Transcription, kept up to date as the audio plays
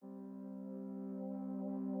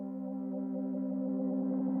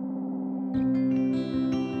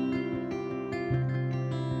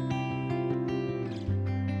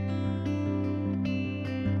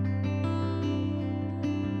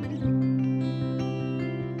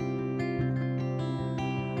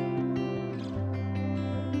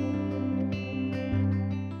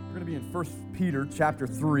1 Peter chapter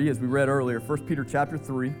 3, as we read earlier, 1 Peter chapter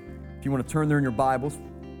 3, if you want to turn there in your Bibles.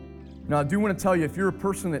 Now, I do want to tell you, if you're a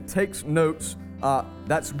person that takes notes,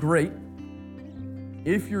 that's great.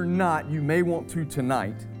 If you're not, you may want to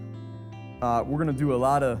tonight. We're going to do a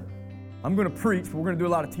lot of, I'm going to preach, but we're going to do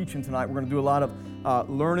a lot of teaching tonight. We're going to do a lot of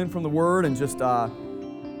learning from the Word, and just,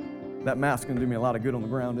 that mask's going to do me a lot of good on the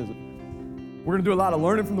ground, is it? We're going to do a lot of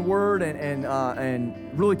learning from the Word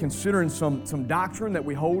and really considering some doctrine that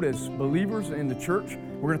we hold as believers in the church.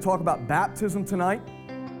 We're going to talk about baptism tonight,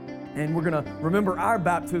 and we're going to remember our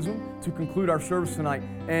baptism to conclude our service tonight.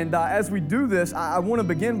 And as we do this, I want to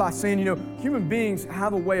begin by saying, you know, human beings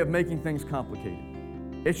have a way of making things complicated.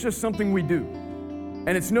 It's just something we do. And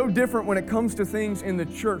it's no different when it comes to things in the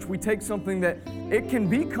church. We take something that it can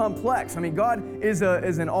be complex. I mean, God is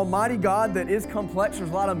an almighty God that is complex.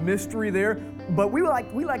 There's a lot of mystery there, but we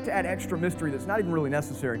like to add extra mystery that's not even really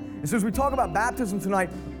necessary. And so as we talk about baptism tonight,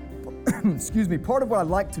 excuse me, part of what I'd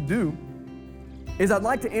like to do is I'd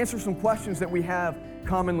like to answer some questions that we have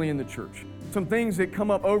commonly in the church. Some things that come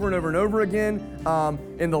up over and over and over again.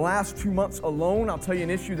 In the last 2 months alone, I'll tell you an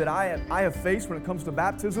issue that I have faced when it comes to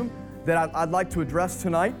baptism that I'd like to address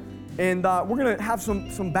tonight. And we're going to have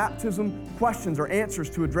some baptism questions or answers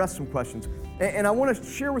to address some questions. And I want to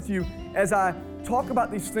share with you, as I talk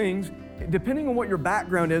about these things, depending on what your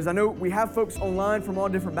background is. I know we have folks online from all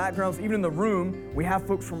different backgrounds. Even in the room, we have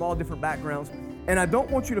folks from all different backgrounds. And I don't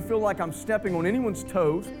want you to feel like I'm stepping on anyone's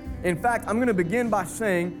toes. In fact, I'm going to begin by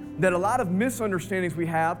saying that a lot of misunderstandings we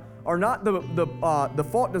have are not the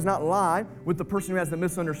fault does not lie with the person who has the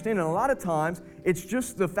misunderstanding. A lot of times, it's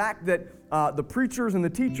just the fact that the preachers and the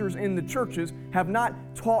teachers in the churches have not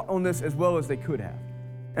taught on this as well as they could have.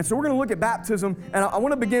 And so we're going to look at baptism, and I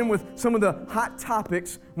want to begin with some of the hot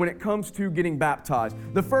topics when it comes to getting baptized.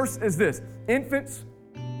 The first is this: infants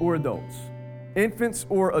or adults? Infants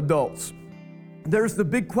or adults? There's the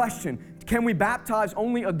big question. Can we baptize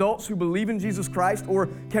only adults who believe in Jesus Christ, or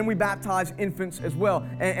can we baptize infants as well?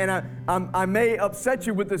 And I may upset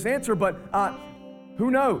you with this answer, but who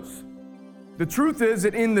knows? The truth is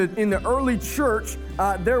that in the early church,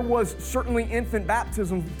 there was certainly infant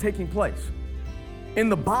baptism taking place. In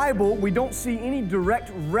the Bible, we don't see any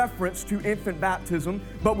direct reference to infant baptism,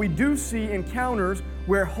 but we do see encounters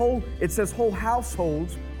where it says whole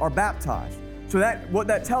households are baptized. So what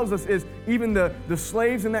that tells us is even the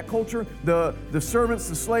slaves in that culture, the servants,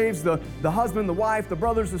 the slaves, the husband, the wife, the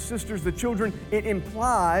brothers, the sisters, the children, it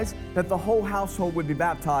implies that the whole household would be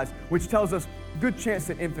baptized, which tells us good chance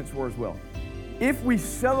that infants were as well. If we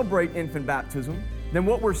celebrate infant baptism, then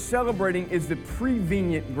what we're celebrating is the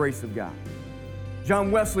prevenient grace of God.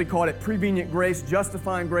 John Wesley called it prevenient grace,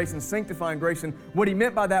 justifying grace, and sanctifying grace. And what he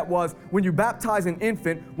meant by that was when you baptize an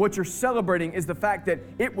infant, what you're celebrating is the fact that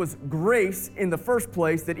it was grace in the first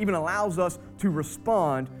place that even allows us to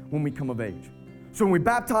respond when we come of age. So when we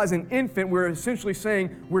baptize an infant, we're essentially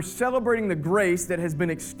saying we're celebrating the grace that has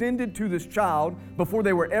been extended to this child before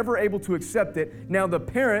they were ever able to accept it. Now the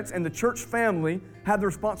parents and the church family have the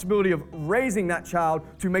responsibility of raising that child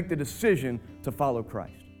to make the decision to follow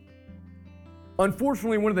Christ.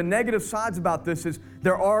 Unfortunately, one of the negative sides about this is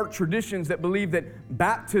there are traditions that believe that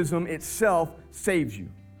baptism itself saves you.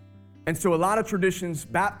 And so a lot of traditions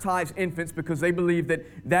baptize infants because they believe that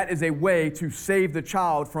that is a way to save the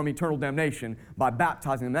child from eternal damnation by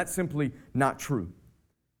baptizing them. That's simply not true.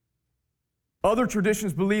 Other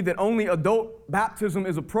traditions believe that only adult baptism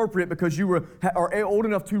is appropriate because you are old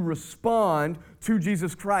enough to respond to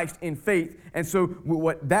Jesus Christ in faith. And so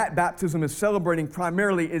what that baptism is celebrating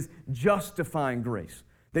primarily is justifying grace.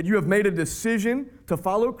 That you have made a decision to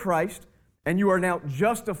follow Christ, and you are now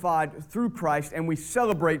justified through Christ, and we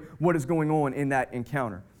celebrate what is going on in that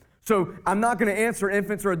encounter. So I'm not going to answer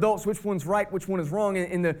infants or adults, which one's right, which one is wrong.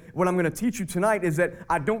 What I'm going to teach you tonight is that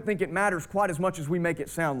I don't think it matters quite as much as we make it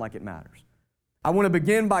sound like it matters. I want to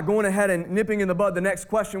begin by going ahead and nipping in the bud the next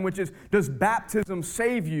question, which is, does baptism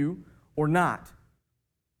save you or not?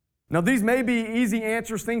 Now, these may be easy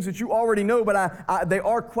answers, things that you already know, but they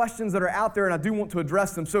are questions that are out there, and I do want to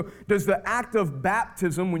address them. So does the act of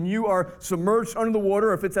baptism, when you are submerged under the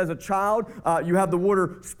water, if it's as a child, you have the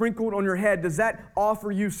water sprinkled on your head, does that offer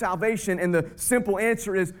you salvation? And the simple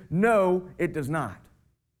answer is no, it does not.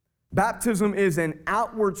 Baptism is an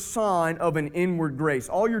outward sign of an inward grace.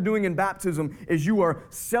 All you're doing in baptism is you are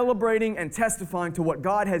celebrating and testifying to what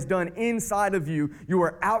God has done inside of you. You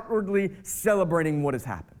are outwardly celebrating what has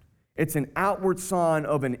happened. It's an outward sign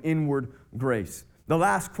of an inward grace. The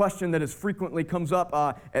last question that frequently comes up,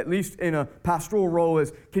 at least in a pastoral role,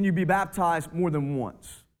 is, can you be baptized more than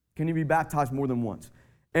once? Can you be baptized more than once?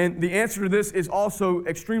 And the answer to this is also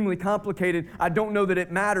extremely complicated. I don't know that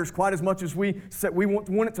it matters quite as much as we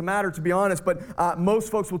want it to matter, to be honest, but most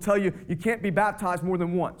folks will tell you you can't be baptized more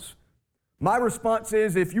than once. My response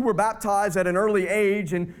is, if you were baptized at an early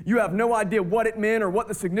age and you have no idea what it meant or what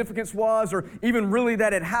the significance was or even really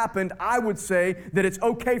that it happened, I would say that it's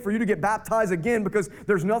okay for you to get baptized again, because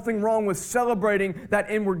there's nothing wrong with celebrating that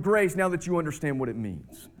inward grace now that you understand what it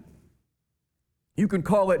means. You can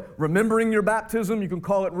call it remembering your baptism. You can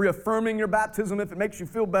call it reaffirming your baptism if it makes you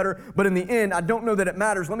feel better. But in the end, I don't know that it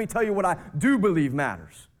matters. Let me tell you what I do believe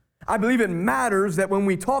matters. I believe it matters that when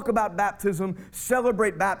we talk about baptism,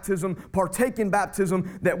 celebrate baptism, partake in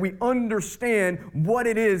baptism, that we understand what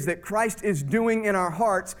it is that Christ is doing in our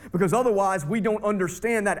hearts, because otherwise we don't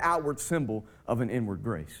understand that outward symbol of an inward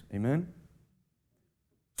grace. Amen?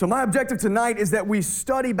 So my objective tonight is that we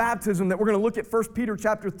study baptism, that we're going to look at 1 Peter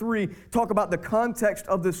chapter 3, talk about the context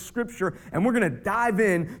of this scripture, and we're going to dive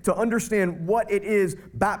in to understand what it is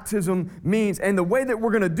baptism means. And the way that we're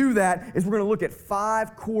going to do that is we're going to look at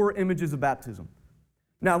 5 core images of baptism.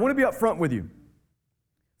 Now, I want to be up front with you.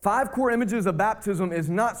 5 core images of baptism is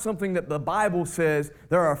not something that the Bible says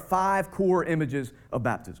there are 5 core images of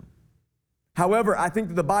baptism. However, I think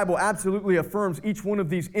that the Bible absolutely affirms each one of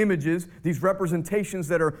these images, these representations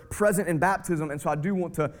that are present in baptism, and so I do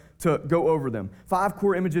want to go over them. 5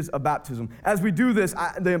 core images of baptism. As we do this,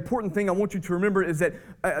 the important thing I want you to remember is that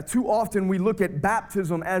too often we look at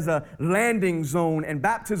baptism as a landing zone, and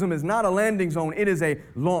baptism is not a landing zone, it is a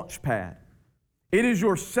launch pad. It is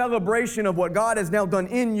your celebration of what God has now done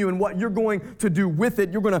in you and what you're going to do with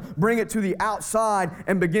it. You're going to bring it to the outside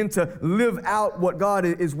and begin to live out what God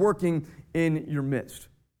is working in your midst.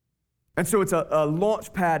 And so it's a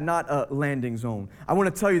launch pad, not a landing zone. I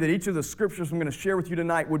want to tell you that each of the scriptures I'm going to share with you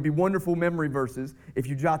tonight would be wonderful memory verses. If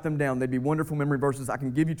you jot them down, they'd be wonderful memory verses. I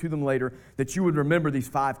can give you to them later, that you would remember these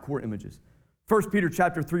 5 core images. 1 Peter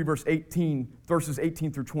chapter 3, verses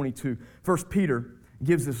 18 through 22. 1 Peter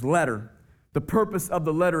gives this letter. The purpose of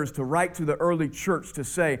the letter is to write to the early church to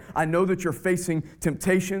say, I know that you're facing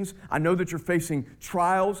temptations. I know that you're facing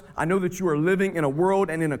trials. I know that you are living in a world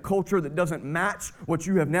and in a culture that doesn't match what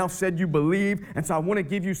you have now said you believe. And so I want to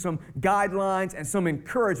give you some guidelines and some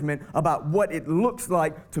encouragement about what it looks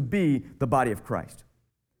like to be the body of Christ.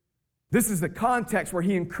 This is the context where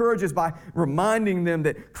he encourages by reminding them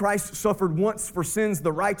that Christ suffered once for sins,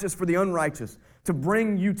 the righteous for the unrighteous, to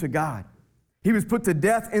bring you to God. He was put to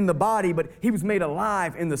death in the body, but he was made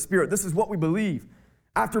alive in the spirit. This is what we believe.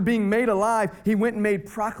 After being made alive, he went and made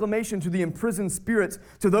proclamation to the imprisoned spirits,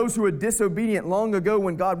 to those who were disobedient long ago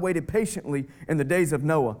when God waited patiently in the days of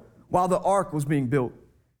Noah, while the ark was being built.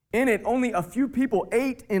 In it, only a few people,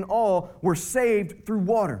 8 in all, were saved through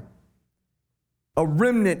water. A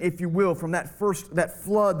remnant, if you will, from that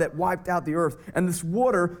flood that wiped out the earth. And this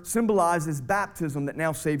water symbolizes baptism that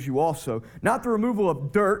now saves you also. Not the removal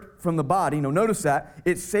of dirt from the body. No, notice that.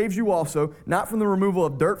 It saves you also, not from the removal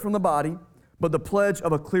of dirt from the body, but the pledge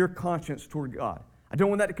of a clear conscience toward God. I don't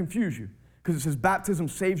want that to confuse you, because it says baptism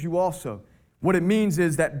saves you also. What it means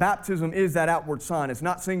is that baptism is that outward sign. It's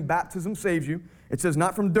not saying baptism saves you. It says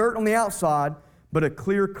not from dirt on the outside, but a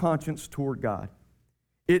clear conscience toward God.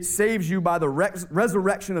 It saves you by the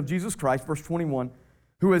resurrection of Jesus Christ, verse 21,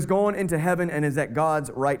 who has gone into heaven and is at God's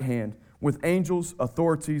right hand, with angels,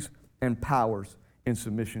 authorities, and powers in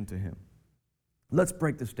submission to him. Let's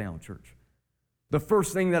break this down, church. The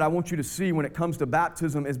first thing that I want you to see when it comes to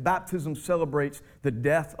baptism is baptism celebrates the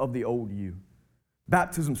death of the old you.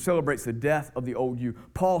 Baptism celebrates the death of the old you.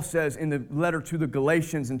 Paul says in the letter to the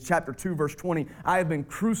Galatians in chapter 2, verse 20, I have been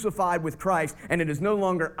crucified with Christ, and it is no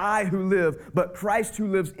longer I who live, but Christ who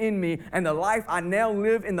lives in me. And the life I now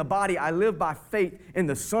live in the body, I live by faith in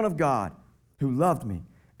the Son of God, who loved me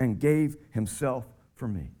and gave himself for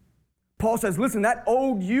me. Paul says, listen, that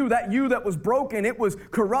old you that was broken, it was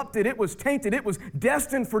corrupted, it was tainted, it was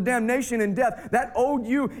destined for damnation and death. That old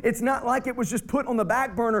you, it's not like it was just put on the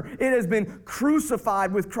back burner. It has been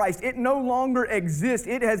crucified with Christ. It no longer exists.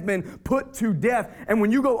 It has been put to death. And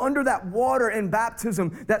when you go under that water in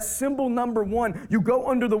baptism, that symbol number 1, you go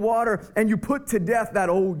under the water and you put to death that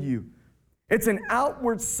old you. It's an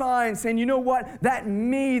outward sign saying, you know what? That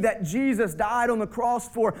me that Jesus died on the cross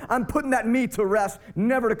for, I'm putting that me to rest,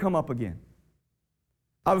 never to come up again.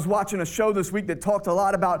 I was watching a show this week that talked a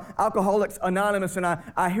lot about Alcoholics Anonymous, and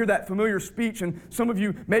I hear that familiar speech, and some of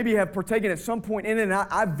you maybe have partaken at some point in it, and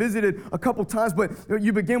I've visited a couple times, but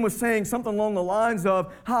you begin with saying something along the lines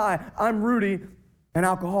of, hi, I'm Rudy, an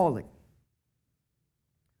alcoholic.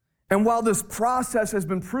 And while this process has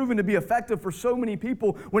been proven to be effective for so many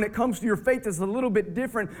people, when it comes to your faith, it's a little bit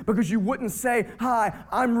different, because you wouldn't say, hi,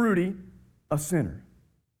 I'm Rudy, a sinner.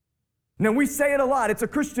 Now, we say it a lot. It's a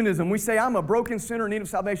Christianism. We say, I'm a broken sinner in need of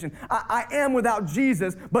salvation. I am without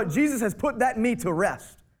Jesus, but Jesus has put that in me to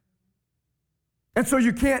rest. And so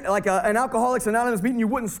you can't, like an Alcoholics Anonymous meeting, you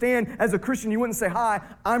wouldn't stand as a Christian. You wouldn't say, hi,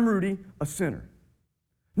 I'm Rudy, a sinner.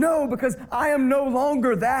 No, because I am no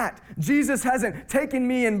longer that. Jesus hasn't taken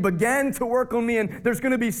me and began to work on me, and there's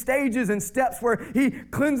going to be stages and steps where He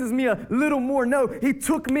cleanses me a little more. No, He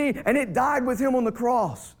took me and it died with Him on the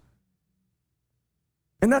cross.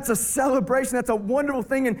 And that's a celebration. That's a wonderful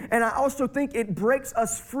thing. And I also think it breaks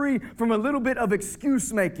us free from a little bit of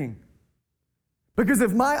excuse making. Because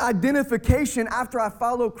if my identification after I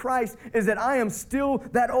follow Christ is that I am still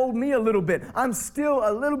that old me a little bit, I'm still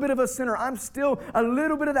a little bit of a sinner, I'm still a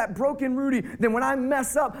little bit of that broken Rudy, then when I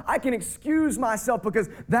mess up, I can excuse myself because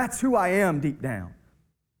that's who I am deep down.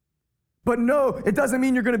 But no, it doesn't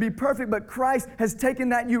mean you're going to be perfect, but Christ has taken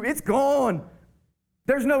that you. It's gone.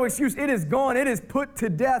 There's no excuse. It is gone. It is put to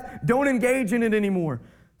death. Don't engage in it anymore.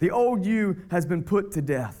 The old you has been put to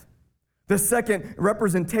death. The second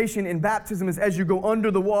representation in baptism is as you go under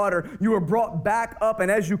the water, you are brought back up, and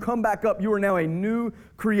as you come back up, you are now a new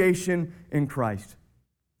creation in Christ.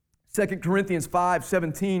 2 Corinthians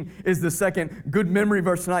 5:17 is the second good memory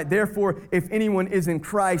verse tonight. Therefore, if anyone is in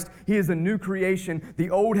Christ, he is a new creation. The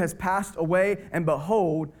old has passed away, and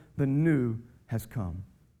behold, the new has come.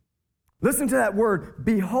 Listen to that word,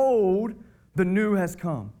 behold, the new has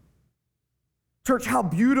come. Church, how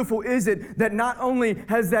beautiful is it that not only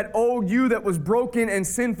has that old you that was broken and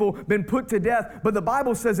sinful been put to death, but the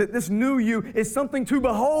Bible says that this new you is something to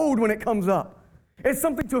behold when it comes up. It's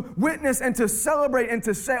something to witness and to celebrate and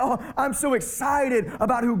to say, oh, I'm so excited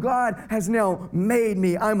about who God has now made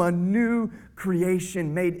me. I'm a new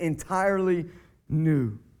creation, made entirely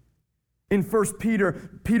new. In 1 Peter,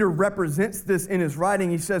 Peter represents this in his writing.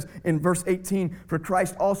 He says in verse 18, for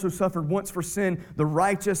Christ also suffered once for sin, the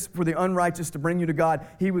righteous for the unrighteous, to bring you to God.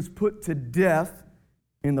 He was put to death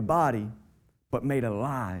in the body, but made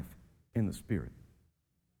alive in the spirit.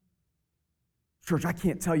 Church, I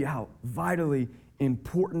can't tell you how vitally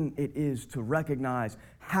important it is to recognize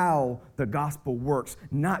how the gospel works,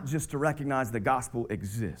 not just to recognize the gospel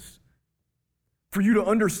exists. For you to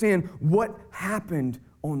understand what happened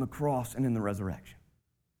on the cross and in the resurrection.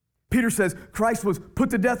 Peter says Christ was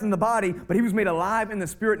put to death in the body, but He was made alive in the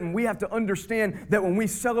spirit, and we have to understand that when we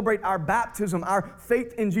celebrate our baptism, our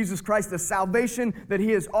faith in Jesus Christ, the salvation that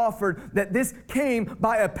He has offered, that this came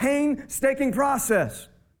by a painstaking process.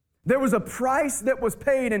 There was a price that was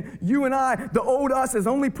paid, and you and I, the old us, is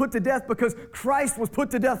only put to death because Christ was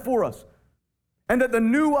put to death for us. And that the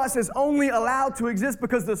new us is only allowed to exist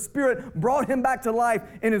because the Spirit brought Him back to life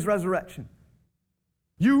in His resurrection.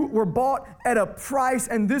 You were bought at a price,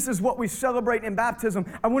 and this is what we celebrate in baptism.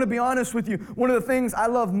 I want to be honest with you. One of the things I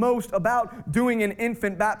love most about doing an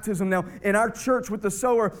infant baptism, now, in our church with the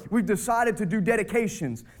Sower, we've decided to do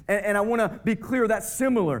dedications. And I want to be clear, that's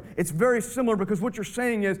similar. It's very similar because what you're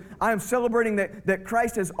saying is, I am celebrating that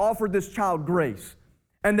Christ has offered this child grace.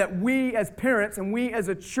 And that we as parents and we as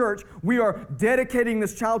a church, we are dedicating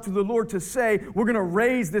this child to the Lord to say, we're going to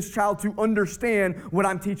raise this child to understand what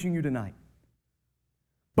I'm teaching you tonight.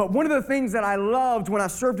 But one of the things that I loved when I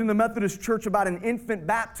served in the Methodist Church about an infant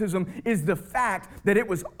baptism is the fact that it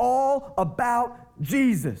was all about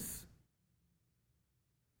Jesus.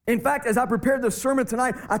 In fact, as I prepared the sermon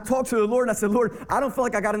tonight, I talked to the Lord and I said, Lord, I don't feel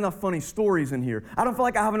like I got enough funny stories in here. I don't feel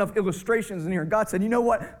like I have enough illustrations in here. And God said, you know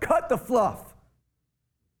what? Cut the fluff.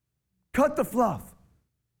 Cut the fluff.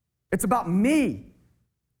 It's about me.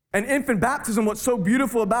 And infant baptism, what's so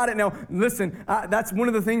beautiful about it, now listen, that's one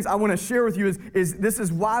of the things I want to share with you is this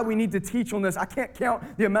is why we need to teach on this. I can't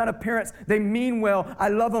count the amount of parents, they mean well, I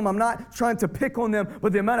love them, I'm not trying to pick on them,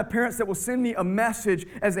 but the amount of parents that will send me a message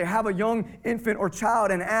as they have a young infant or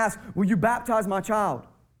child and ask, will you baptize my child?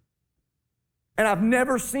 And I've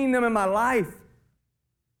never seen them in my life.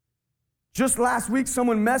 Just last week,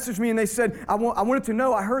 someone messaged me and they said, I wanted to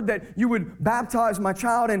know, I heard that you would baptize my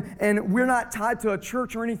child, and we're not tied to a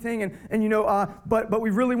church or anything, but we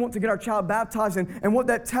really want to get our child baptized. And what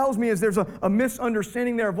that tells me is there's a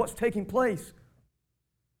misunderstanding there of what's taking place.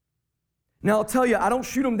 Now, I'll tell you, I don't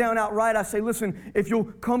shoot them down outright. I say, listen, if you'll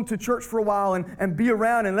come to church for a while and be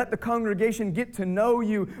around and let the congregation get to know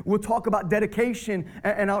you, we'll talk about dedication,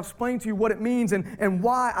 and I'll explain to you what it means and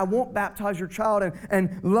why I won't baptize your child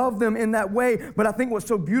and love them in that way. But I think what's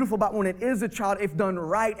so beautiful about when it is a child, if done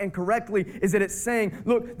right and correctly, is that it's saying,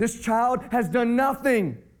 look, this child has done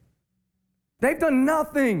nothing. They've done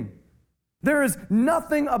nothing. There is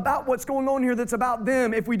nothing about what's going on here that's about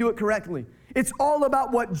them if we do it correctly. It's all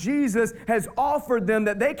about what Jesus has offered them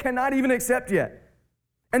that they cannot even accept yet.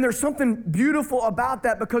 And there's something beautiful about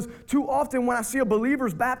that, because too often when I see a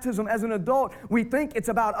believer's baptism as an adult, we think it's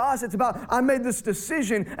about us. It's about, I made this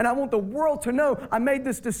decision and I want the world to know I made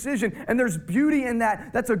this decision. And there's beauty in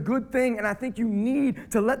that. That's a good thing. And I think you need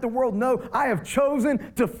to let the world know I have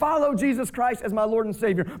chosen to follow Jesus Christ as my Lord and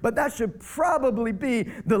Savior. But that should probably be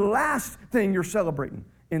the last thing you're celebrating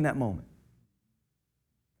in that moment.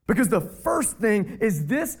 Because the first thing is,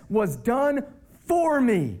 this was done for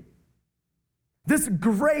me. This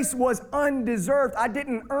grace was undeserved. I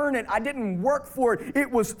didn't earn it. I didn't work for it. It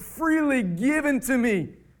was freely given to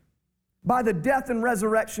me by the death and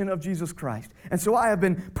resurrection of Jesus Christ. And so I have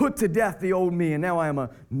been put to death, the old me, and now I am a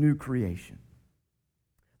new creation.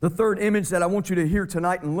 The third image that I want you to hear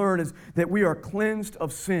tonight and learn is that we are cleansed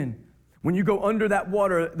of sin. When you go under that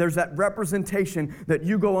water, there's that representation that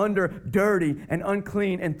you go under dirty and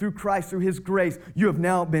unclean, and through Christ, through His grace, you have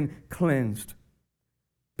now been cleansed.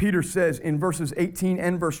 Peter says in verses 18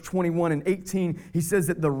 and verse 21 and 18, he says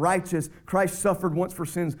that the righteous, Christ suffered once for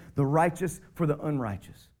sins, the righteous for the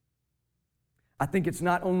unrighteous. I think it's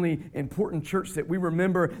not only important, church, that we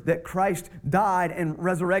remember that Christ died and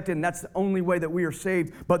resurrected, and that's the only way that we are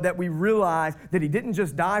saved, but that we realize that He didn't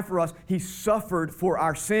just die for us, He suffered for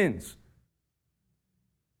our sins.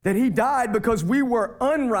 That He died because we were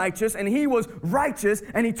unrighteous and He was righteous,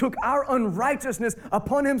 and He took our unrighteousness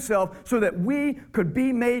upon Himself so that we could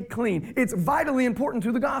be made clean. It's vitally important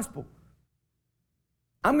to the gospel.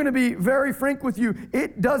 I'm going to be very frank with you.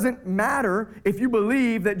 It doesn't matter if you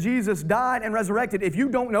believe that Jesus died and resurrected if you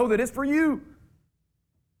don't know that it's for you.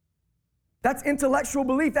 That's intellectual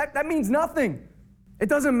belief. That means nothing. It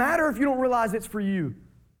doesn't matter if you don't realize it's for you.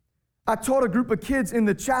 I taught a group of kids in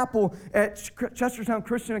the chapel at Chestertown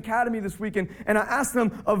Christian Academy this weekend, and I asked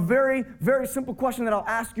them a very, very simple question that I'll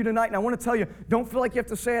ask you tonight, and I want to tell you, don't feel like you have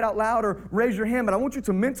to say it out loud or raise your hand, but I want you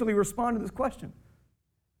to mentally respond to this question.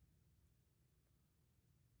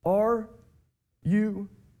 Are you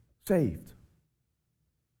saved?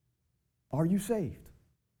 Are you saved?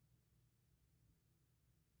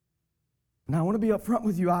 Now, I want to be upfront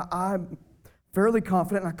with you. I'm fairly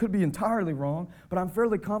confident, and I could be entirely wrong, but I'm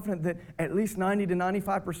fairly confident that at least 90 to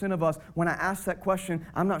 95% of us, when I asked that question,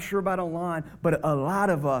 I'm not sure about online, but a lot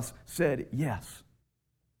of us said yes.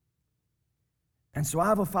 And so I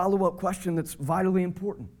have a follow-up question that's vitally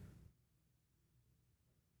important.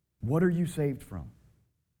 What are you saved from?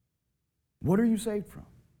 What are you saved from?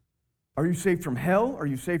 Are you saved from hell? Are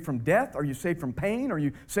you saved from death? Are you saved from pain? Are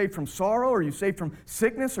you saved from sorrow? Are you saved from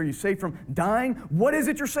sickness? Are you saved from dying? What is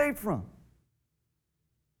it you're saved from?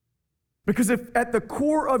 Because if at the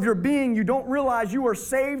core of your being you don't realize you are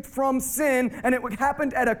saved from sin and it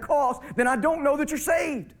happened at a cost, then I don't know that you're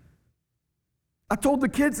saved. I told the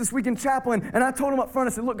kids this week in chapel, and I told them up front,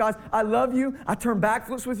 I said, look guys, I love you. I turn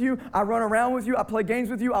backflips with you. I run around with you. I play games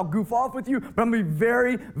with you. I'll goof off with you. But I'm going to be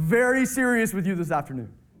very, very serious with you this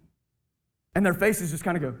afternoon. And their faces just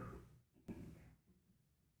kind of go.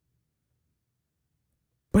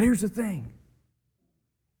 But here's the thing.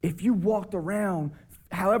 If you walked around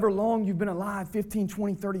however long you've been alive, 15,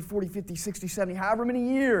 20, 30, 40, 50, 60, 70, however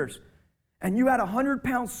many years, and you had a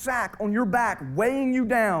 100-pound sack on your back weighing you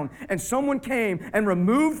down, and someone came and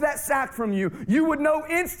removed that sack from you, you would know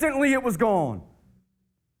instantly it was gone.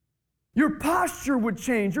 Your posture would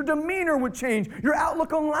change. Your demeanor would change. Your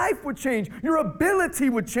outlook on life would change. Your ability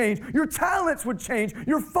would change. Your talents would change.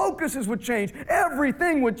 Your focuses would change.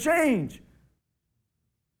 Everything would change.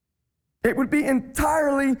 It would be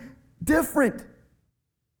entirely different.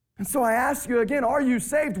 And so I ask you again, are you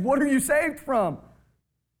saved? What are you saved from?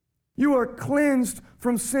 You are cleansed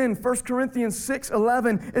from sin. 1 Corinthians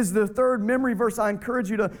 6:11 is the third memory verse I encourage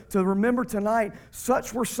you to remember tonight.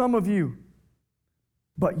 Such were some of you,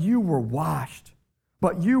 but you were washed,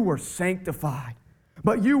 but you were sanctified,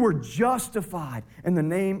 but you were justified in the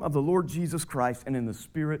name of the Lord Jesus Christ and in the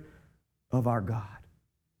Spirit of our God.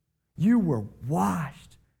 You were washed.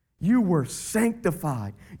 You were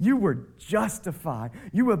sanctified. You were justified.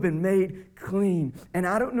 You have been made clean. And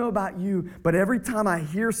I don't know about you, but every time I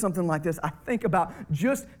hear something like this, I think about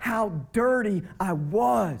just how dirty I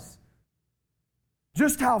was.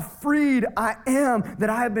 Just how freed I am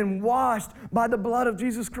that I have been washed by the blood of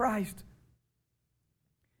Jesus Christ.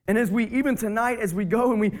 And as we, even tonight, as we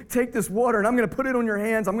go and we take this water, and I'm going to put it on your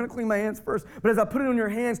hands. I'm going to clean my hands first. But as I put it on your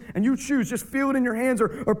hands, and you choose, just feel it in your hands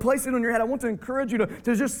or place it on your head, I want to encourage you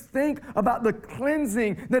to just think about the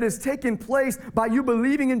cleansing that has taken place by you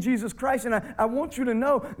believing in Jesus Christ. And I want you to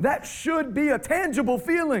know that should be a tangible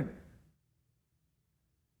feeling.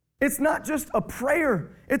 It's not just a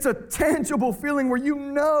prayer. It's a tangible feeling where you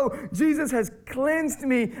know Jesus has cleansed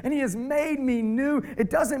me and He has made me new.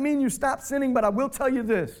 It doesn't mean you stop sinning, but I will tell you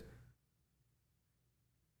this.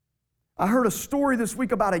 I heard a story this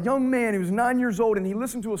week about a young man who was 9 years old, and he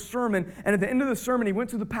listened to a sermon, and at the end of the sermon, he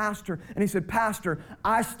went to the pastor, and he said, "Pastor,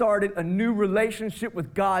 I started a new relationship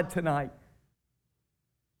with God tonight."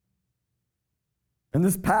 And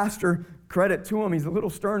this pastor, credit to him, he's a little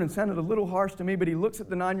stern and sounded a little harsh to me, but he looks at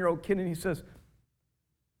the 9-year-old kid and he says,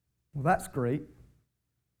 "Well, that's great.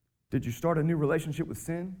 Did you start a new relationship with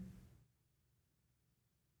sin?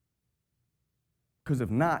 Because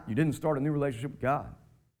if not, you didn't start a new relationship with God.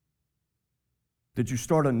 Did you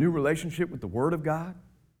start a new relationship with the Word of God?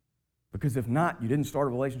 Because if not, you didn't start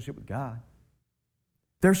a relationship with God."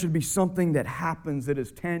 There should be something that happens that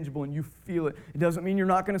is tangible and you feel it. It doesn't mean you're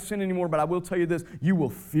not going to sin anymore, but I will tell you this, you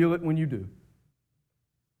will feel it when you do.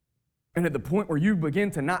 And at the point where you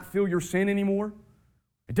begin to not feel your sin anymore,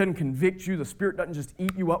 it doesn't convict you, the Spirit doesn't just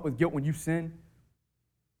eat you up with guilt when you sin,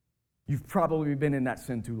 you've probably been in that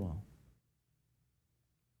sin too long.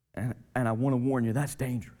 And I want to warn you, that's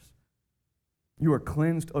dangerous. You are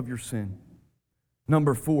cleansed of your sin.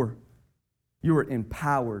 Number 4, you are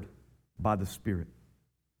empowered by the Spirit.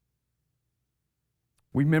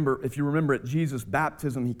 If you remember at Jesus'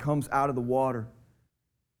 baptism, He comes out of the water,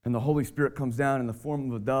 and the Holy Spirit comes down in the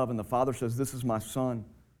form of a dove, and the Father says, "This is my Son.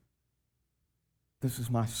 This is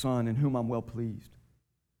my Son in whom I'm well pleased.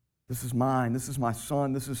 This is mine. This is my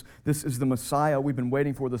Son. This is the Messiah we've been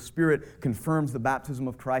waiting for." The Spirit confirms the baptism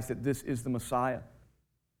of Christ that this is the Messiah.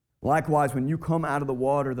 Likewise, when you come out of the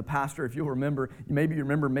water, the pastor, if you'll remember, maybe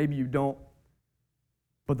you don't,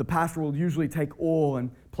 but the pastor will usually take oil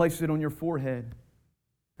and place it on your forehead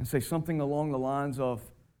and say something along the lines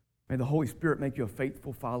of, "May the Holy Spirit make you a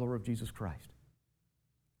faithful follower of Jesus Christ."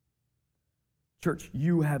 Church,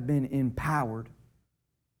 you have been empowered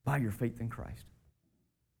by your faith in Christ.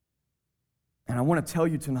 And I want to tell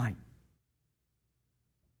you tonight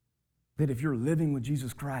that if you're living with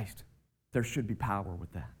Jesus Christ, there should be power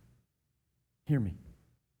with that. Hear me.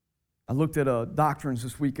 I looked at doctrines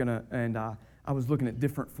this week, and I was looking at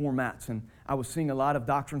different formats, and I was seeing a lot of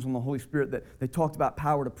doctrines on the Holy Spirit that they talked about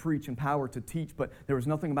power to preach and power to teach, but there was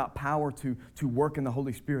nothing about power to work in the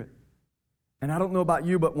Holy Spirit. And I don't know about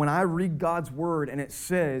you, but when I read God's Word and it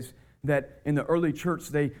says that in the early church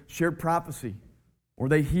they shared prophecy, or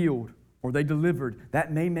they healed, or they delivered,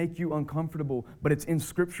 that may make you uncomfortable, but it's in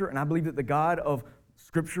Scripture, and I believe that the God of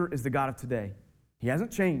Scripture is the God of today. He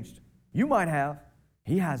hasn't changed. You might have.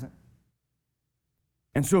 He hasn't.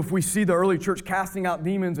 And so if we see the early church casting out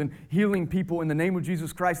demons and healing people in the name of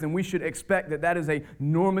Jesus Christ, then we should expect that that is a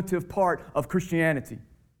normative part of Christianity.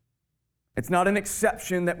 It's not an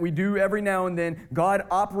exception that we do every now and then. God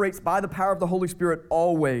operates by the power of the Holy Spirit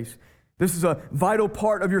always. This is a vital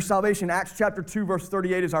part of your salvation. Acts chapter 2, verse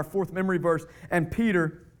 38 is our 4th memory verse. And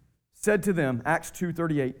Peter said to them, Acts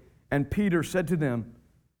 2:38, and Peter said to them,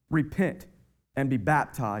 "Repent and be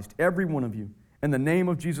baptized, every one of you, in the name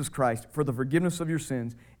of Jesus Christ for the forgiveness of your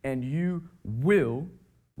sins, and you will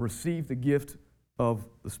receive the gift of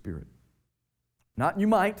the Spirit." Not you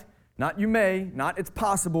might, not you may, not it's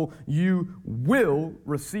possible. You will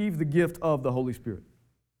receive the gift of the Holy Spirit.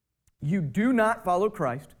 You do not follow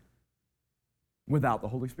Christ without the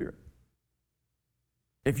Holy Spirit.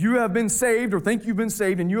 If you have been saved or think you've been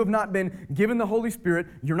saved and you have not been given the Holy Spirit,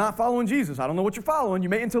 you're not following Jesus. I don't know what you're following. You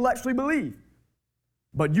may intellectually believe.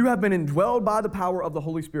 But you have been indwelled by the power of the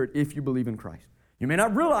Holy Spirit if you believe in Christ. You may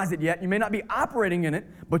not realize it yet. You may not be operating in it,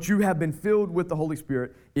 but you have been filled with the Holy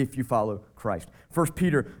Spirit if you follow Christ. 1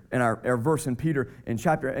 Peter, in our verse in Peter, in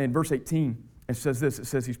verse 18, it says this. It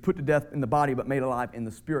says, "He's put to death in the body, but made alive in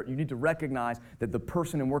the Spirit." You need to recognize that the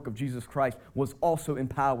person and work of Jesus Christ was also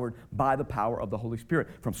empowered by the power of the Holy Spirit.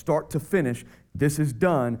 From start to finish, this is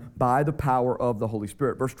done by the power of the Holy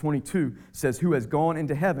Spirit. Verse 22 says, "Who has gone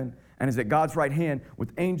into heaven and is at God's right hand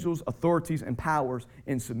with angels, authorities, and powers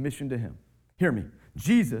in submission to Him." Hear me.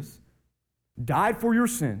 Jesus died for your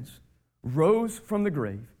sins, rose from the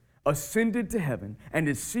grave, ascended to heaven, and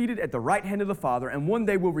is seated at the right hand of the Father, and one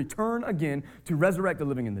day will return again to resurrect the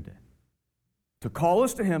living and the dead, to call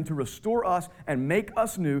us to Him, to restore us and make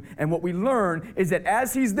us new. And what we learn is that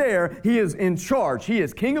as He's there, He is in charge. He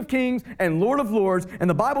is King of kings and Lord of lords. And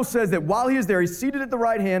the Bible says that while He is there, He's seated at the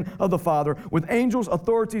right hand of the Father with angels,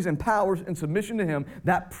 authorities, and powers in submission to Him.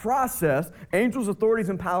 That process, angels, authorities,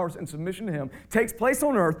 and powers in submission to Him, takes place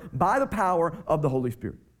on earth by the power of the Holy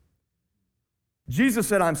Spirit. Jesus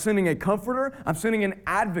said, "I'm sending a comforter, I'm sending an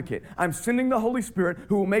advocate, I'm sending the Holy Spirit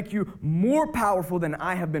who will make you more powerful than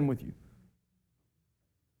I have been with you."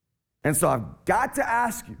 And so I've got to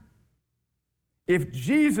ask you, If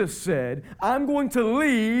Jesus said, I'm going to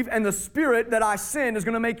leave and the Spirit that I send is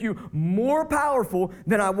going to make you more powerful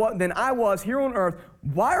than I was here on earth,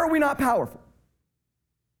 why are we not powerful?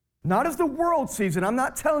 Not as the world sees it. I'm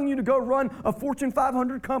not telling you to go run a Fortune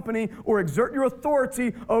 500 company or exert your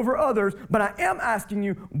authority over others, but I am asking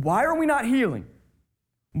you, why are we not healing?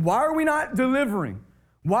 Why are we not delivering?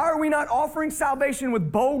 Why are we not offering salvation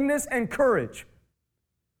with boldness and courage?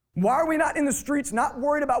 Why are we not in the streets, not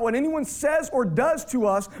worried about what anyone says or does to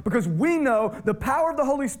us, because we know the power of the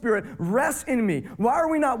Holy Spirit rests in me? Why are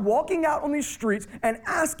we not walking out on these streets and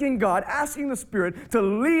asking God, asking the Spirit to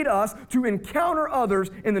lead us to encounter others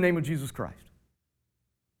in the name of Jesus Christ?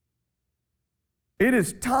 It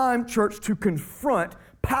is time, church, to confront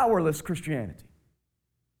powerless Christianity.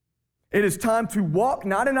 It is time to walk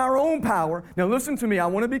not in our own power. Now listen to me, I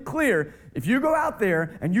want to be clear. If you go out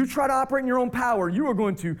there and you try to operate in your own power, you are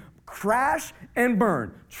going to crash and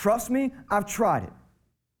burn. Trust me, I've tried it.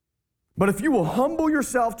 But if you will humble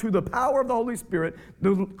yourself to the power of the Holy Spirit,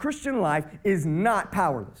 the Christian life is not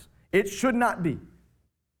powerless. It should not be.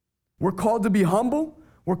 We're called to be humble.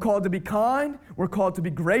 We're called to be kind. We're called to be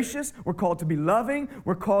gracious. We're called to be loving.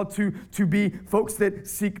 We're called to be folks that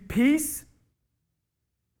seek peace.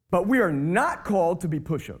 But we are not called to be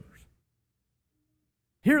pushovers.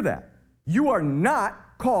 Hear that. You are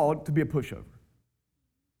not called to be a pushover.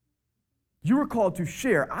 You are called to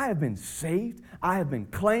share. I have been saved. I have been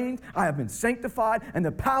claimed. I have been sanctified. And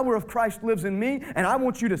the power of Christ lives in me. And I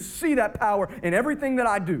want you to see that power in everything that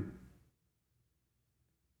I do.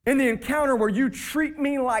 In the encounter where you treat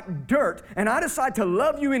me like dirt and I decide to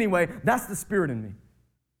love you anyway, that's the Spirit in me.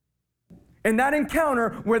 In that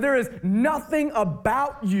encounter where there is nothing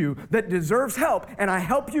about you that deserves help and I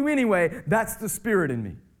help you anyway, that's the Spirit in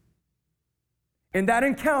me. In that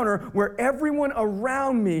encounter where everyone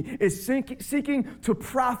around me is seeking to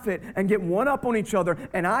profit and get one up on each other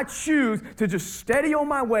and I choose to just steady on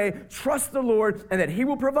my way, trust the Lord, and that He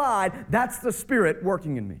will provide, that's the Spirit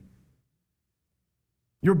working in me.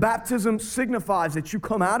 Your baptism signifies that you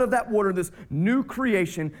come out of that water, this new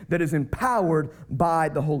creation that is empowered by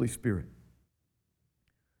the Holy Spirit.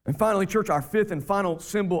 And finally, church, our fifth and final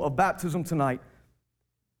symbol of baptism tonight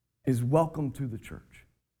is welcome to the church.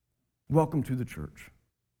 Welcome to the church.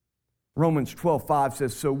 Romans 12:5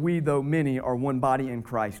 says, so we, though many, are one body in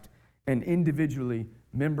Christ, and individually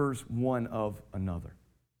members one of another.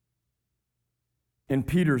 In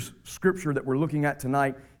Peter's scripture that we're looking at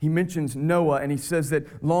tonight, he mentions Noah, and he says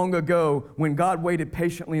that long ago, when God waited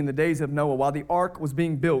patiently in the days of Noah, while the ark was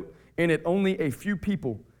being built, in it only a few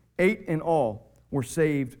people, 8 in all, were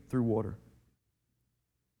saved through water.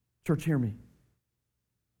 Church, hear me.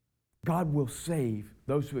 God will save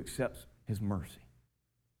those who accept His mercy.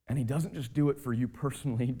 And He doesn't just do it for you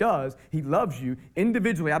personally. He does. He loves you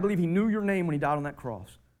individually. I believe He knew your name when He died on that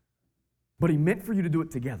cross. But He meant for you to do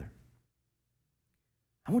it together.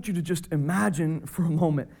 I want you to just imagine for a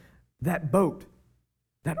moment that boat,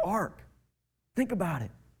 that ark. Think about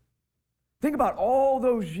it. Think about all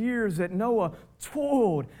those years that Noah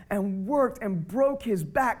toiled and worked and broke his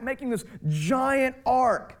back making this giant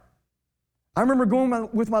ark. I remember going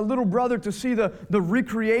with my little brother to see the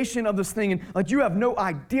recreation of this thing, and like, you have no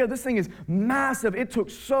idea, this thing is massive. It took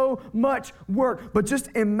so much work. But just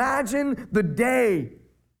imagine the day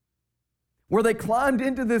where they climbed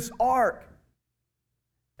into this ark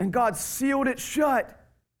and God sealed it shut.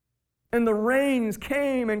 And the rains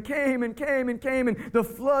came and came and came and came, and the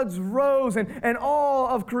floods rose, and all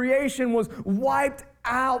of creation was wiped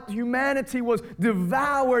out. Humanity was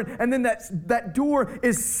devoured, and then that door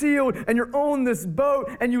is sealed, and you're on this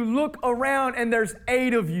boat, and you look around, and there's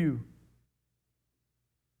 8 of you.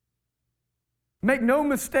 Make no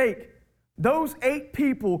mistake, those 8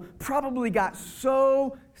 people probably got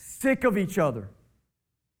so sick of each other.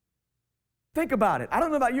 Think about it. I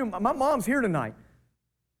don't know about you. My mom's here tonight.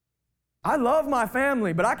 I love my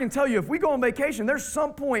family, but I can tell you, if we go on vacation, there's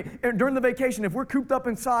some point during the vacation, if we're cooped up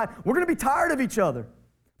inside, we're going to be tired of each other.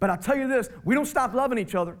 But I'll tell you this, we don't stop loving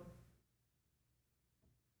each other.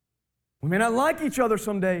 We may not like each other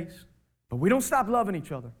some days, but we don't stop loving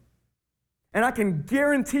each other. And I can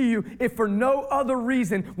guarantee you, if for no other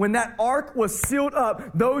reason, when that ark was sealed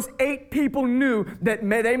up, those 8 people knew that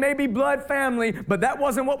they may be blood family, but that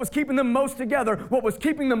wasn't what was keeping them most together. What was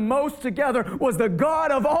keeping them most together was the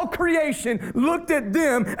God of all creation looked at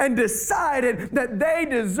them and decided that they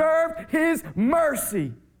deserved His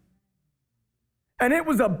mercy. And it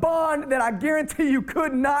was a bond that I guarantee you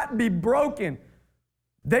could not be broken.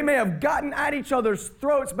 They may have gotten at each other's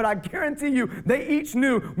throats, but I guarantee you, they each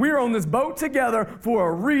knew we're on this boat together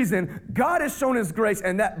for a reason. God has shown His grace,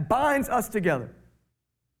 and that binds us together.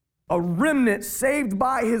 A remnant saved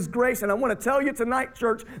by His grace. And I want to tell you tonight,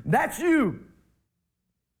 church, that's you.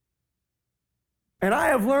 And I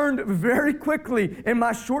have learned very quickly in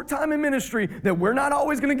my short time in ministry that we're not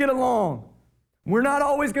always going to get along. We're not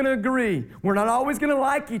always going to agree. We're not always going to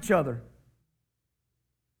like each other.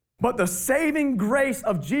 But the saving grace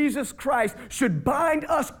of Jesus Christ should bind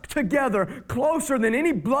us together closer than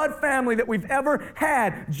any blood family that we've ever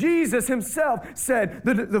had. Jesus Himself said,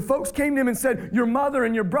 the folks came to Him and said, your mother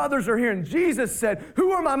and your brothers are here. And Jesus said,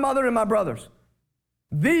 who are my mother and my brothers?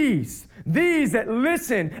 These that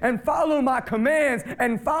listen and follow my commands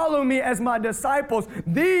and follow me as my disciples,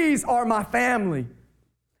 these are my family.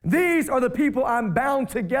 These are the people I'm bound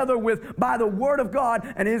together with by the Word of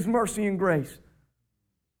God and His mercy and grace.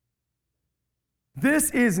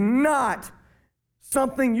 This is not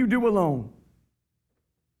something you do alone.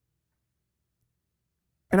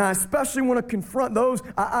 And I especially want to confront those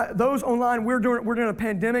online. We're doing a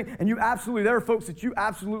pandemic, and there are folks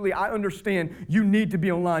that I understand you need to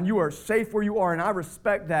be online. You are safe where you are, and I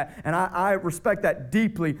respect that, and I respect that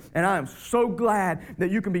deeply, and I am so glad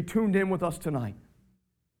that you can be tuned in with us tonight.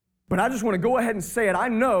 But I just want to go ahead and say it. I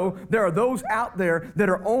know there are those out there that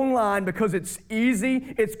are online because it's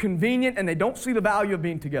easy, it's convenient, and they don't see the value of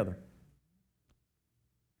being together.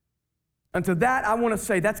 And to that, I want to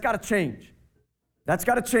say that's got to change. That's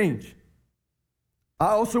got to change.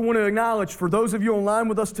 I also want to acknowledge for those of you online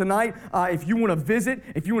with us tonight, if you want to visit,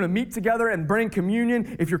 if you want to meet together and bring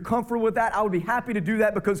communion, if you're comfortable with that, I would be happy to do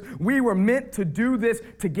that because we were meant to do this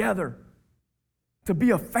together, to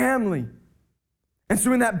be a family. And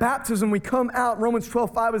so in that baptism, we come out. Romans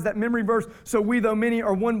 12:5 is that memory verse. So we, though many,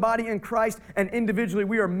 are one body in Christ, and individually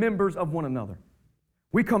we are members of one another.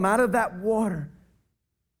 We come out of that water.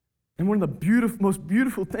 And one of the most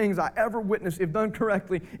beautiful things I ever witnessed, if done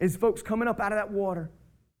correctly, is folks coming up out of that water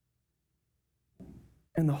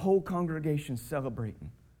and the whole congregation celebrating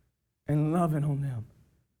and loving on them.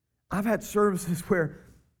 I've had services where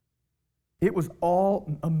it was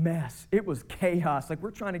all a mess. It was chaos. Like we're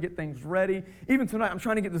trying to get things ready. Even tonight, I'm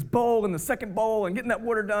trying to get this bowl and the second bowl and getting that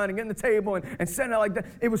water done and getting the table and setting it like that.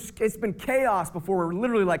 It's been chaos before. We're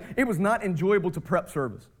literally like, it was not enjoyable to prep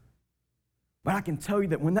service. But I can tell you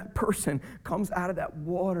that when that person comes out of that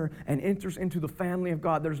water and enters into the family of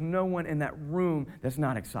God, there's no one in that room that's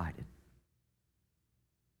not excited.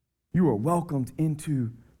 You are welcomed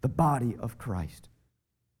into the body of Christ.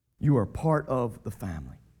 You are part of the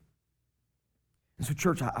family. And so,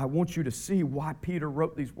 church, I want you to see why Peter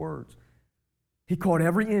wrote these words. He called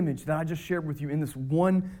every image that I just shared with you in this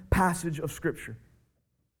one passage of Scripture.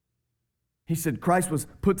 He said, Christ was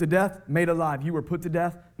put to death, made alive. You were put to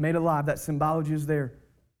death, made alive. That symbology is there.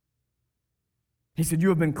 He said, you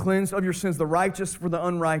have been cleansed of your sins, the righteous for the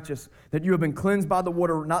unrighteous, that you have been cleansed by the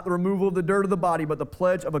water, not the removal of the dirt of the body, but the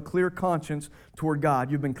pledge of a clear conscience toward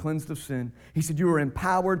God. You've been cleansed of sin. He said, you are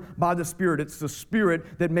empowered by the Spirit. It's the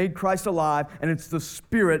Spirit that made Christ alive, and it's the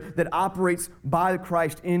Spirit that operates by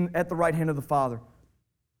Christ at the right hand of the Father.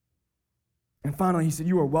 And finally, he said,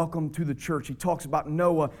 you are welcome to the church. He talks about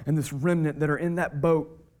Noah and this remnant that are in that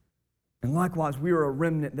boat. And likewise, we are a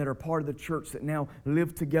remnant that are part of the church that now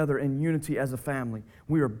live together in unity as a family.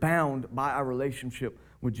 We are bound by our relationship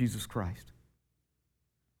with Jesus Christ.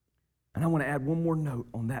 And I want to add one more note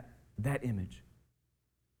on that image.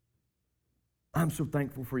 I'm so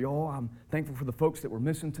thankful for y'all. I'm thankful for the folks that we're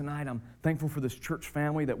missing tonight. I'm thankful for this church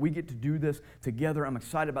family that we get to do this together. I'm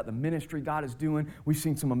excited about the ministry God is doing. We've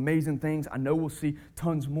seen some amazing things. I know we'll see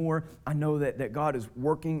tons more. I know that God is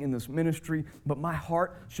working in this ministry, but my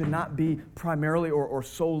heart should not be primarily or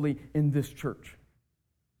solely in this church.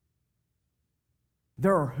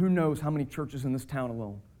 There are who knows how many churches in this town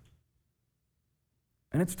alone.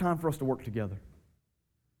 And it's time for us to work together.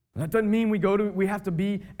 That doesn't mean we have to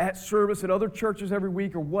be at service at other churches every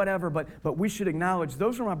week or whatever, but we should acknowledge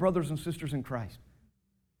those are my brothers and sisters in Christ.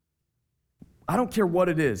 I don't care what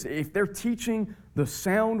it is. If they're teaching the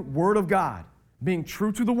sound Word of God, being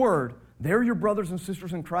true to the Word, they're your brothers and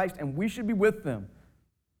sisters in Christ, and we should be with them.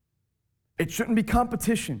 It shouldn't be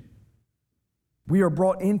competition. We are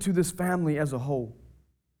brought into this family as a whole.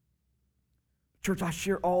 Church, I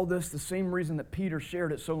share all this the same reason that Peter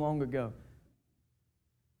shared it so long ago.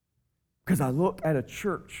 Because I look at a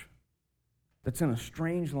church that's in a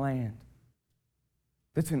strange land,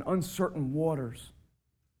 that's in uncertain waters,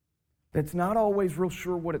 that's not always real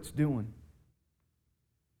sure what it's doing,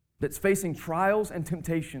 that's facing trials and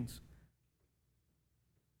temptations,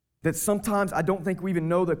 that sometimes I don't think we even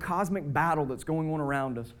know the cosmic battle that's going on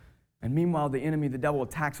around us. And meanwhile, the enemy, the devil,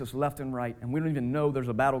 attacks us left and right, and we don't even know there's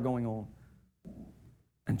a battle going on.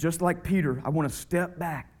 And just like Peter, I want to step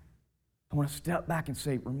back I want to step back and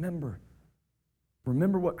say, remember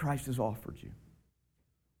what Christ has offered you.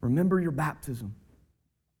 Remember your baptism.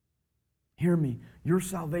 Hear me. Your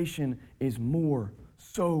salvation is more,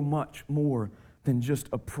 so much more than just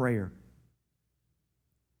a prayer.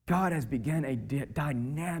 God has begun a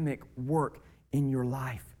dynamic work in your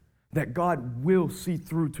life that God will see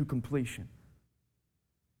through to completion.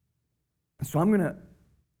 And so I'm going to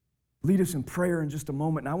lead us in prayer in just a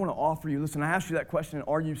moment, and I want to offer you, listen, I asked you that question,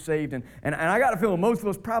 are you saved? And I got a feeling most of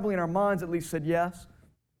us probably in our minds at least said yes.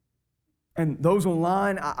 And those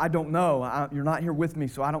online, I don't know. You're not here with me,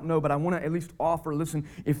 so I don't know, but I want to at least offer, listen,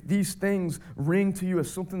 if these things ring to you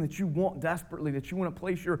as something that you want desperately, that you want to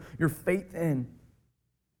place your faith in,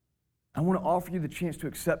 I want to offer you the chance to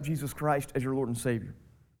accept Jesus Christ as your Lord and Savior.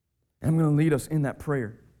 And I'm going to lead us in that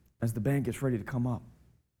prayer as the band gets ready to come up.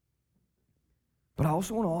 But I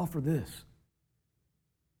also want to offer this.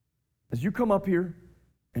 As you come up here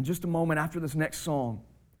in just a moment after this next song,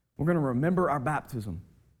 we're going to remember our baptism.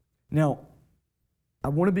 Now, I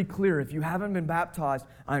want to be clear. If you haven't been baptized,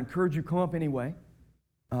 I encourage you to come up anyway.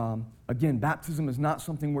 Again, baptism is not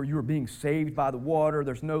something where you are being saved by the water.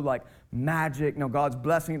 There's no like magic. Now, God's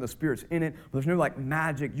blessing, the Spirit's in it, but there's no like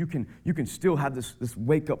magic. You can still have this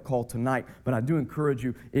wake-up call tonight, but I do encourage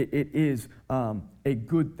you, it is a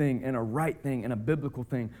good thing and a right thing and a biblical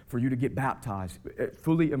thing for you to get baptized,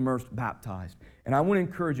 fully immersed baptized. And I want to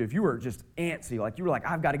encourage you, if you were just antsy, like you were like,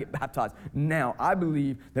 I've got to get baptized now, I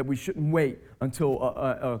believe that we shouldn't wait until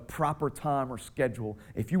a proper time or schedule.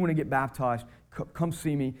 If you want to get baptized, come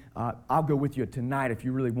see me. I'll go with you tonight if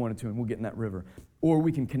you really wanted to, and we'll get in that river. Or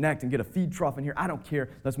we can connect and get a feed trough in here. I don't care.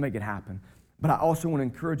 Let's make it happen. But I also want to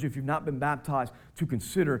encourage you, if you've not been baptized, to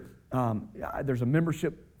consider, there's a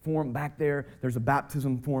membership form back there. There's a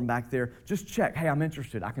baptism form back there. Just check. Hey, I'm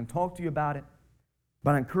interested. I can talk to you about it.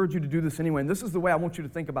 But I encourage you to do this anyway. And this is the way I want you to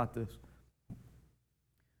think about this.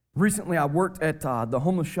 Recently, I worked at the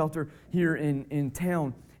homeless shelter here in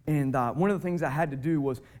town. And one of the things I had to do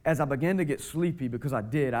was, as I began to get sleepy, because I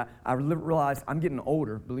did, I realized I'm getting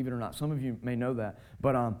older, believe it or not. Some of you may know that.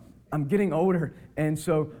 But I'm getting older, and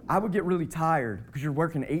so I would get really tired because you're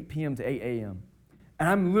working 8 p.m. to 8 a.m. And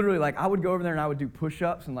I'm literally like, I would go over there and I would do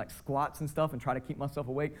push-ups and like squats and stuff and try to keep myself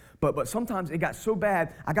awake. But sometimes it got so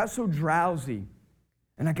bad, I got so drowsy.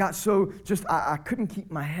 And I got so I couldn't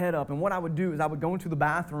keep my head up. And what I would do is I would go into the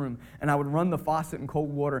bathroom and I would run the faucet in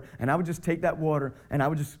cold water, and I would just take that water and I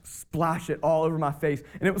would just splash it all over my face.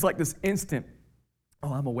 And it was like this instant,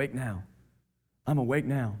 oh, I'm awake now. I'm awake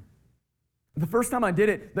now. The first time I did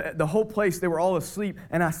it, the whole place, they were all asleep,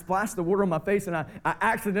 and I splashed the water on my face, and I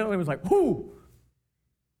accidentally was like, whoo!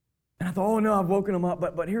 And I thought, oh no, I've woken them up.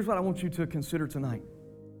 But here's what I want you to consider tonight.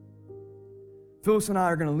 Phyllis and I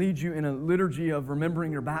are going to lead you in a liturgy of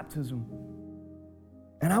remembering your baptism.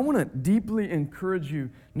 And I want to deeply encourage you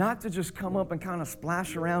not to just come up and kind of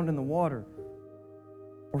splash around in the water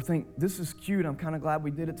or think, this is cute, I'm kind of glad we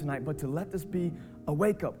did it tonight, but to let this be a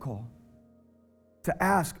wake-up call. To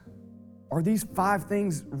ask, are these 5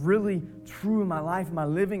 things really true in my life? Am I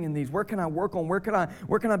living in these? Where can I work on? Where can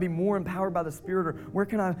I be more empowered by the Spirit? Or where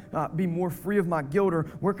can I be more free of my guilt? Or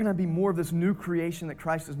where can I be more of this new creation that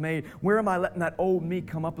Christ has made? Where am I letting that old me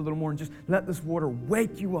come up a little more and just let this water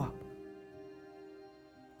wake you up?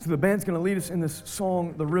 So the band's going to lead us in this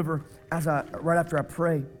song, The River, right after I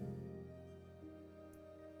pray.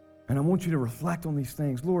 And I want you to reflect on these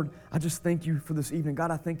things. Lord, I just thank you for this evening. God,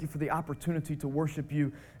 I thank you for the opportunity to worship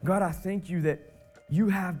you. God, I thank you that you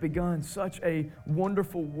have begun such a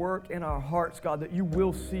wonderful work in our hearts, God, that you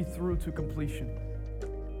will see through to completion.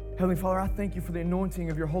 Heavenly Father, I thank you for the anointing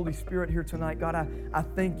of your Holy Spirit here tonight. God, I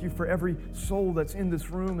thank you for every soul that's in this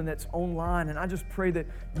room and that's online. And I just pray that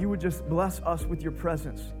you would just bless us with your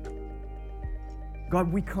presence.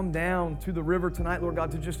 God, we come down to the river tonight, Lord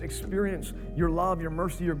God, to just experience your love, your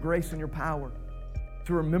mercy, your grace, and your power,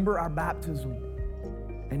 to remember our baptism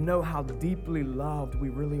and know how deeply loved we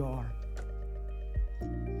really are.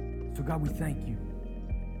 So God, we thank you.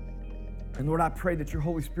 And Lord, I pray that your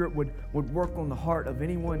Holy Spirit would work on the heart of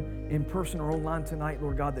anyone in person or online tonight,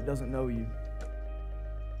 Lord God, that doesn't know you.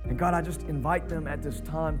 And God, I just invite them at this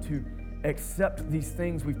time to accept these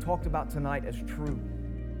things we've talked about tonight as true.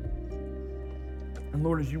 And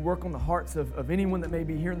Lord, as you work on the hearts of anyone that may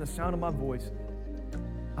be hearing the sound of my voice,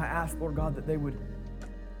 I ask, Lord God, that they would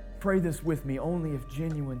pray this with me only if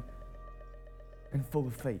genuine and full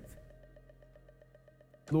of faith.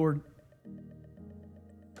 Lord,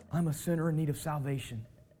 I'm a sinner in need of salvation,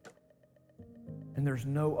 and there's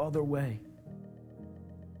no other way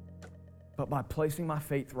but by placing my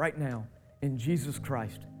faith right now in Jesus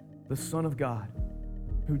Christ, the Son of God,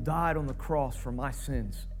 who died on the cross for my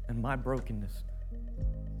sins and my brokenness.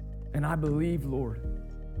 And I believe, Lord,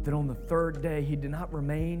 that on the third day he did not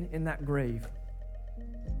remain in that grave,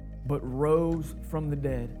 but rose from the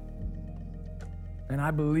dead. And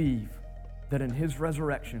I believe that in his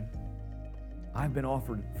resurrection, I've been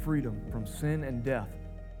offered freedom from sin and death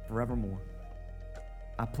forevermore.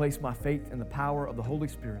 I place my faith in the power of the Holy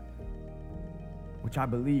Spirit, which I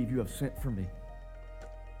believe you have sent for me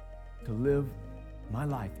to live my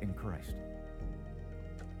life in Christ.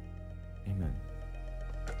 Amen.